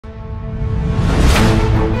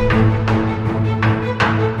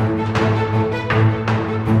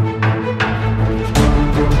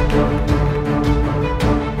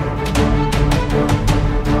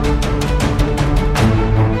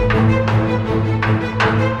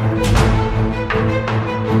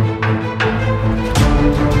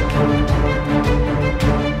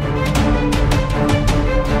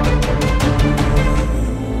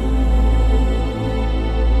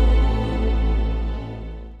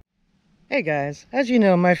Hey guys, as you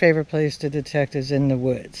know, my favorite place to detect is in the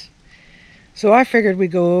woods. So I figured we'd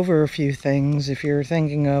go over a few things if you're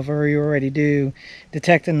thinking of, or you already do,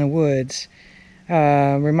 detect in the woods.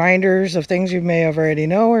 Reminders of things you may already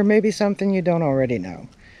know, or maybe something you don't already know.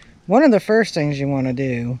 One of the first things you want to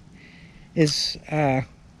do is,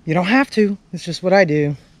 you don't have to, it's just what I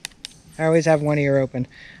do. I always have one ear open.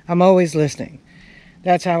 I'm always listening.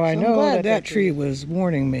 That's how I know that tree was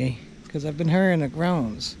warning me, because I've been hearing the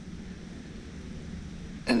groans.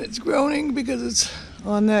 And it's groaning because it's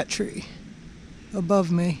on that tree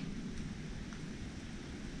above me,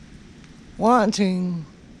 wanting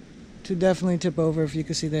to definitely tip over if you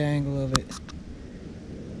can see the angle of it,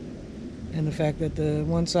 and the fact that the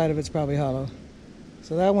one side of it's probably hollow.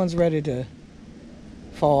 So that one's ready to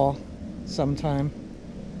fall sometime.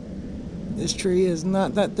 This tree is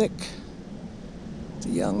not that thick. It's a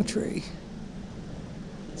young tree,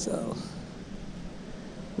 so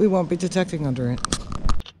we won't be detecting under it.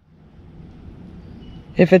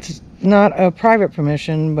 If it's not a private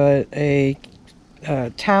permission, but a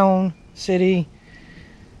town, city,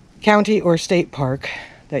 county, or state park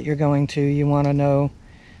that you're going to, you want to know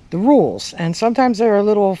the rules. And sometimes they're a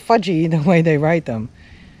little fudgy the way they write them.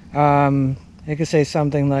 It could say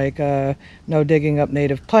something like, no digging up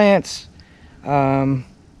native plants,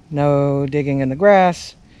 no digging in the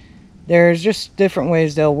grass. There's just different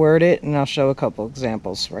ways they'll word it, and I'll show a couple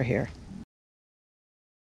examples right here.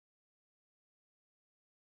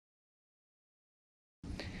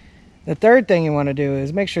 The third thing you want to do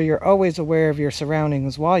is make sure you're always aware of your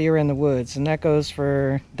surroundings while you're in the woods. And that goes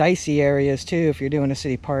for dicey areas too if you're doing a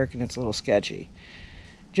city park and it's a little sketchy.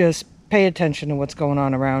 Just pay attention to what's going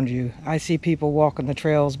on around you. I see people walking the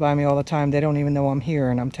trails by me all the time. They don't even know I'm here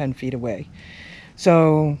and I'm 10 feet away.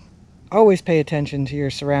 So always pay attention to your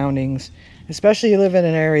surroundings, especially if you live in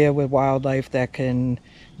an area with wildlife that can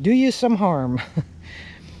do you some harm.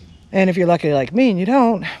 And if you're lucky like me and you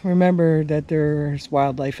don't, remember that there's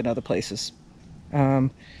wildlife in other places. The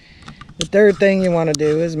third thing you want to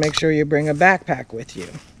do is make sure you bring a backpack with you,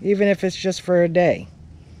 even if it's just for a day.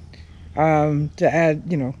 To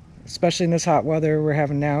add, especially in this hot weather we're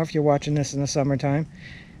having now, if you're watching this in the summertime,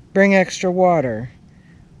 bring extra water.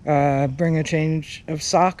 Bring a change of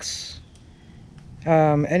socks.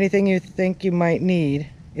 Anything you think you might need.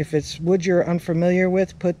 If it's wood you're unfamiliar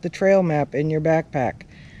with, put the trail map in your backpack,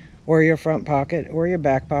 or your front pocket, or your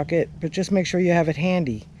back pocket, but just make sure you have it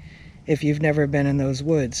handy if you've never been in those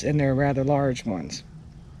woods, and they're rather large ones.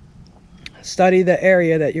 Study the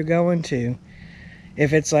area that you're going to.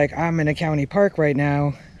 If it's like, I'm in a county park right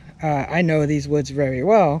now, I know these woods very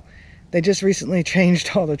well. They just recently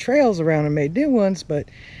changed all the trails around and made new ones, but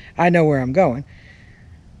I know where I'm going.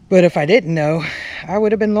 But if I didn't know, I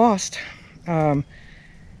would have been lost.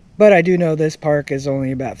 But I do know this park is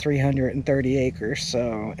only about 330 acres,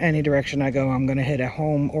 so any direction I go, I'm going to hit a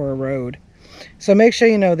home or a road. So make sure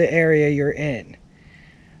you know the area you're in.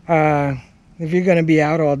 If you're going to be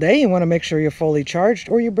out all day, you want to make sure you're fully charged,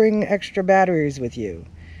 or you bring extra batteries with you.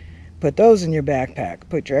 Put those in your backpack.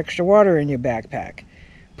 Put your extra water in your backpack.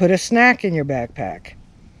 Put a snack in your backpack.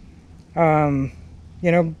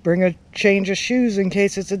 Bring a change of shoes in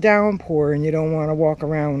case it's a downpour and you don't want to walk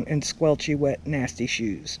around in squelchy, wet, nasty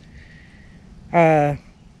shoes.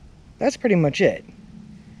 That's pretty much it.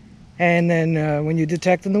 And then when you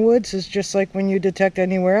detect in the woods, it's just like when you detect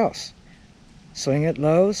anywhere else. Swing it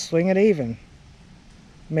low, swing it even.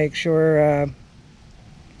 Make sure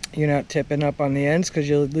you're not tipping up on the ends because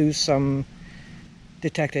you'll lose some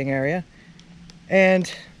detecting area.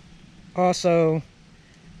 And also,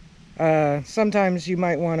 sometimes you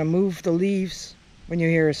might want to move the leaves when you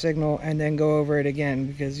hear a signal and then go over it again,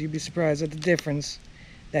 because you'd be surprised at the difference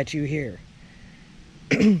that you hear.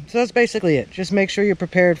 So that's basically it. Just make sure you're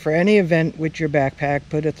prepared for any event with your backpack.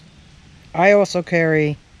 I also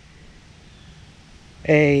carry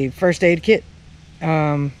a first aid kit,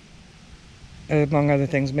 among other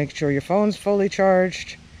things. Make sure your phone's fully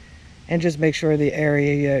charged, and just make sure the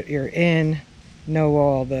area you're in, know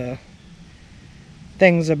all the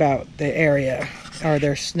things about the area. Are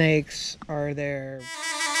there snakes? Are there snakes?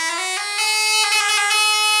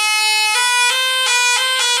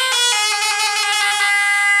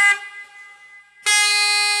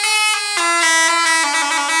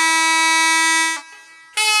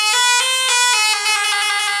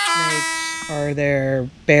 Are there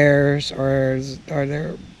bears? Or are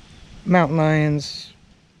there mountain lions?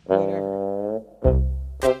 Whatever.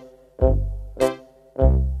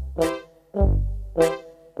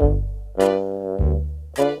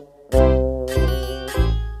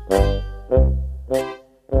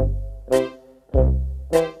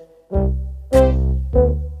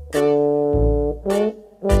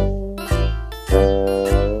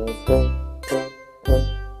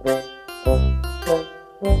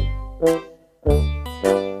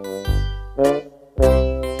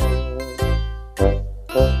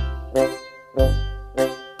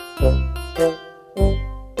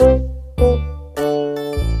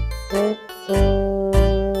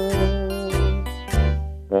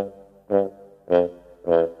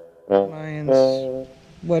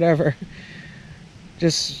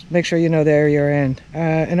 Just make sure you know the area you're in.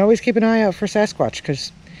 And always keep an eye out for Sasquatch,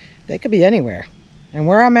 because they could be anywhere. And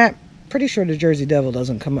where I'm at, pretty sure the Jersey Devil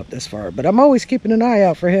doesn't come up this far, but I'm always keeping an eye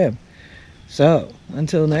out for him. So,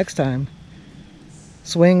 until next time,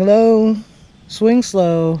 swing low, swing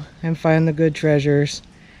slow, and find the good treasures.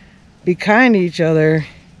 Be kind to each other,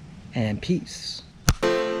 and peace.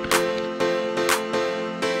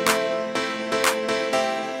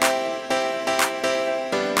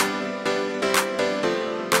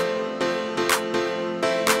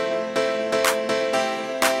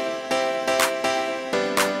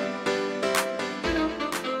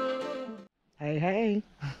 Hey, hey.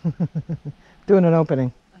 Doing an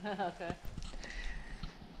opening. Okay.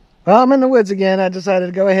 Well, I'm in the woods again. I decided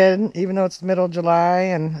to go ahead, even though it's the middle of July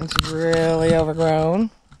and it's really overgrown.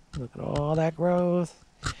 Look at all that growth.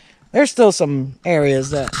 There's still some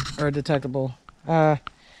areas that are detectable.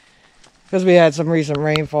 Because we had some recent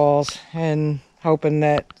rainfalls, and hoping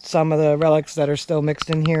that some of the relics that are still mixed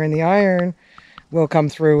in here in the iron will come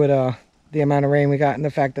through with the amount of rain we got, and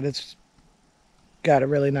the fact that it's got a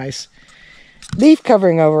really nice leaf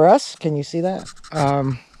covering over us. Can you see that?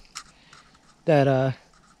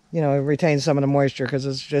 You know, it retains some of the moisture because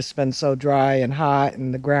it's just been so dry and hot,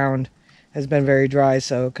 and the ground has been very dry,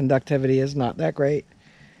 so conductivity is not that great.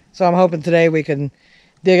 So I'm hoping today we can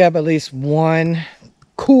dig up at least one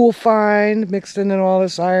cool find mixed in all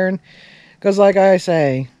this iron, because like I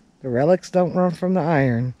say, the relics don't run from the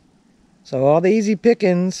iron. So all the easy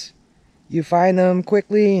pickings, you find them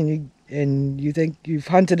quickly, and you think you've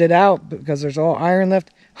hunted it out because there's all iron left.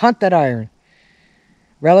 Hunt that iron.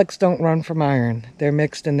 Relics don't run from iron. They're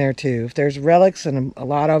mixed in there too. If there's relics, and a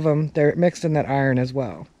lot of them, they're mixed in that iron as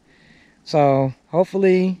well. So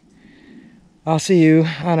hopefully I'll see you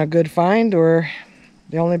on a good find, or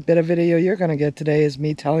the only bit of video you're going to get today is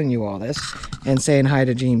me telling you all this and saying hi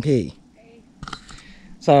to Gene P.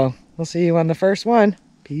 So we'll see you on the first one.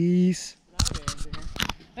 Peace.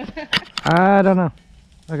 I don't know.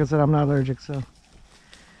 Like I said, I'm not allergic, so.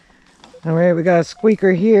 Alright, we got a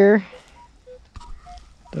squeaker here.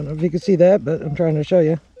 Don't know if you can see that, but I'm trying to show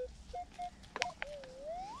you.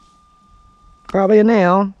 Probably a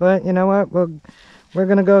nail, but you know what? We're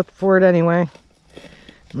going to go for it anyway.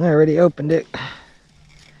 I already opened it.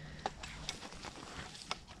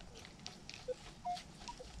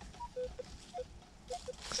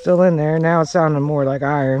 Still in there. Now it's sounding more like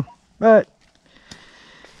iron, but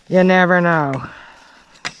you never know.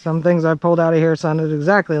 Some things I pulled out of here sounded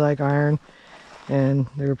exactly like iron, and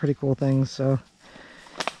they were pretty cool things. So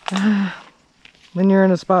when you're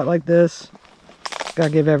in a spot like this, gotta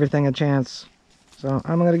give everything a chance. So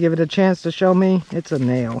I'm gonna give it a chance to show me it's a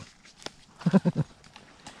nail.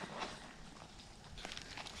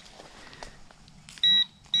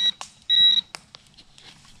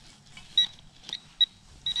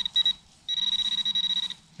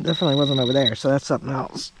 Definitely wasn't over there, so that's something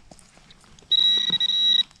else.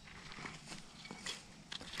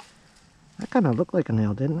 That kind of looked like a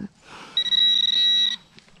nail, didn't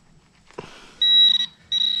it?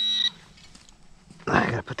 I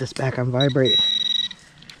gotta put this back on vibrate.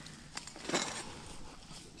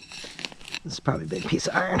 This is probably a big piece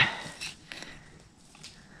of iron.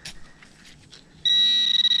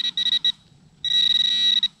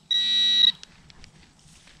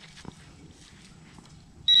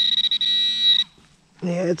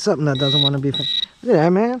 Yeah, it's something that doesn't want to be. Look at that,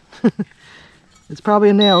 man. It's probably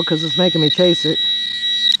a nail because it's making me chase it.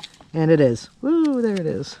 And it is. Woo, there it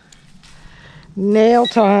is. Nail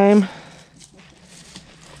time.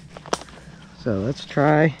 So let's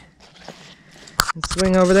try and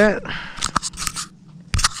swing over that.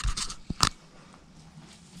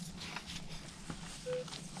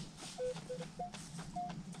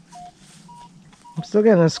 I'm still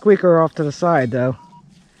getting a squeaker off to the side though.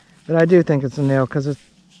 But I do think it's a nail because it's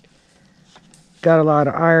got a lot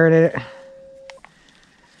of iron in it.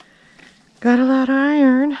 Got a lot of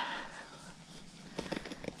iron.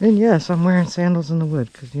 And yes, I'm wearing sandals in the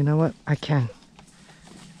wood because you know what? I can.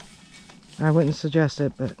 I wouldn't suggest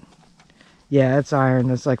it, but yeah, it's iron.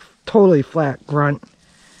 It's like totally flat grunt.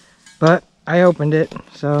 But I opened it,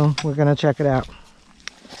 so we're going to check it out.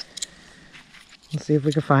 Let's see if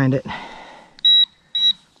we can find it.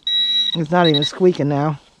 It's not even squeaking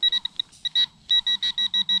now.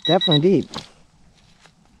 Definitely deep.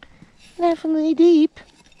 Definitely deep.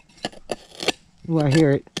 Ooh, I hear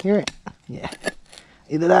it. Hear it? Yeah.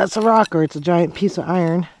 Either that's a rock or it's a giant piece of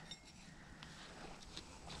iron.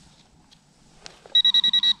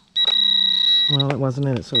 Well, it wasn't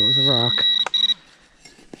in it, so it was a rock.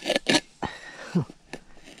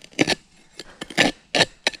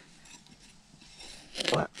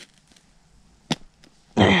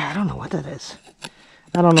 I don't know what that is.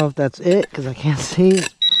 I don't know if that's it, because I can't see. It's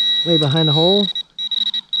way behind the hole.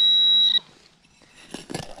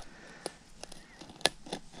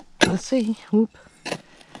 Let's see. Whoop.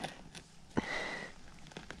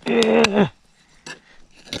 Is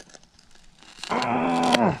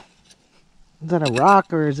that a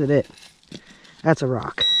rock or is it it? That's a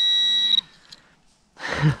rock.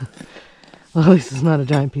 Well, at least it's not a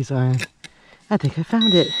giant piece of iron. I think I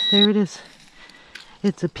found it. There it is.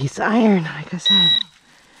 It's a piece of iron, like I said.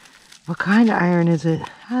 What kind of iron is it?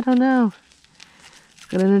 I don't know. It's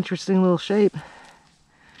got an interesting little shape.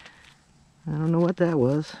 I don't know what that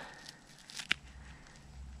was.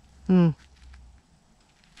 I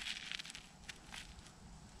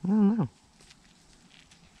don't know.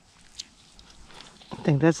 I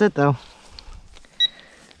think that's it though.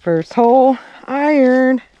 First hole,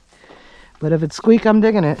 iron. But if it's squeak, I'm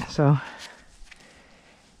digging it, so.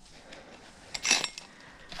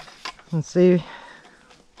 Let's see.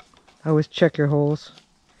 Always check your holes.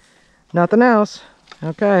 Nothing else.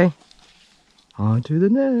 Okay. On to the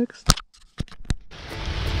next.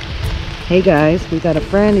 Hey guys, we got a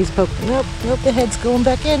friend. He's poking. Nope, the head's going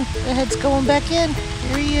back in. The head's going back in.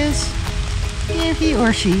 There he is. Here he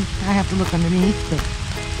or she. I have to look underneath, but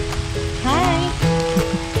hi.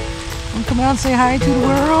 Wanna come out and say hi to the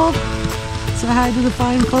world? Say hi to the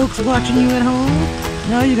fine folks watching you at home.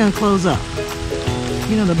 No, you're gonna close up.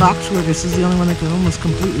 You know, the box where this is the only one that can almost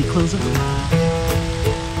completely close up.